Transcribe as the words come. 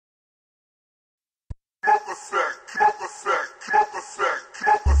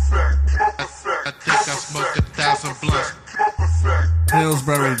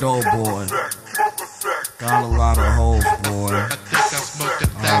Pillsbury dope boy. Got a lot of hoes, boy. I think I smoked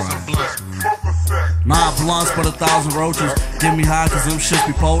 1,000 blunts. Not blunts, but 1,000 roaches. Get me high, cause them shits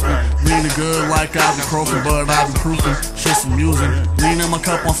be potent. Leaning good like ibuprofen, but I be proofing. Shit's amusing. Lean in my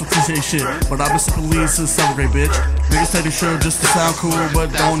cup on some cliche shit, but I been sipping lean since 7th grade, bitch. Niggas say they should just to sound cool,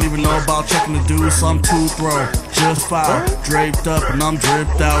 but don't even know about checking the dude. Some two throw, just fire. Draped up and I'm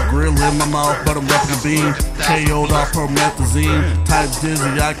dripped out. Grill in my mouth, but I'm repping the beam. KO'd off promethazine. Type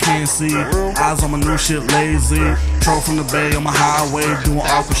dizzy, I can't see. Eyes on my new shit, lazy. Troll from the bay on my highway, doing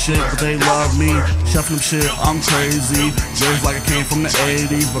awkward shit, but they love me. Shuffling shit, I'm crazy. Just like I came from the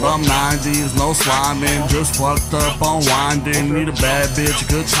 80s, but I'm 90s. No sliming, just fucked up, unwinding. Need a bad bitch,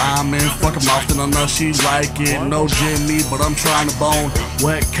 good timing. Fuck 'em often, I know she like it. No Jimmy, but I'm trying to bone.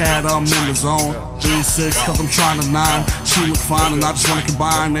 Wet cat, I'm in the zone. 3-6, cause I'm trying to 9. She look fine, and I just wanna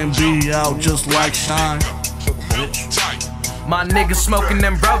combine and be out just like Shine. Bitch. My niggas smoking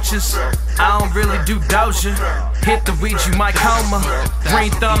them roaches. I don't really do doja. Hit the weed, you might coma.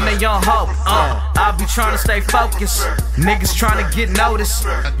 Green thumb and young hope. I be trying to stay focused. Niggas trying to get noticed.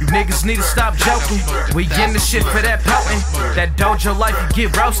 You niggas need to stop joking. We in the shit for that potent. That dojo life, you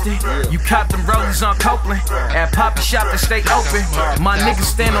get roasted. You cop them rollies on Copeland. At Poppy Shop, they stay open. My niggas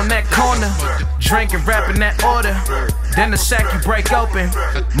stand on that corner, drinking, rapping that order. Then the sack you break open.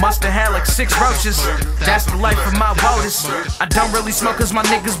 Musta had like 6 roaches. That's the life of my voters. I don't really smoke cause my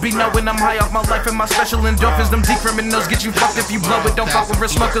niggas be knowing I'm high off my life and my special endorphins. Them deep criminals get you fucked if you blow it. Don't fuck with real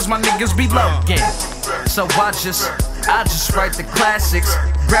smoke cause my niggas be low again. So I just write the classics.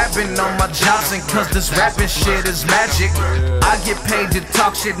 Grabbing on my Johnson cause this rapping shit is magic. I get paid to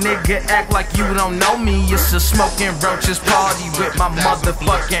talk shit, nigga, act like you don't know me. It's a Smokin Roaches party with my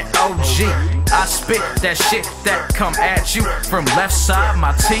motherfucking OG. I spit that shit that come at you from left side.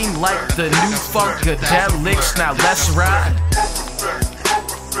 My team like the new Funkadelics, now let's ride.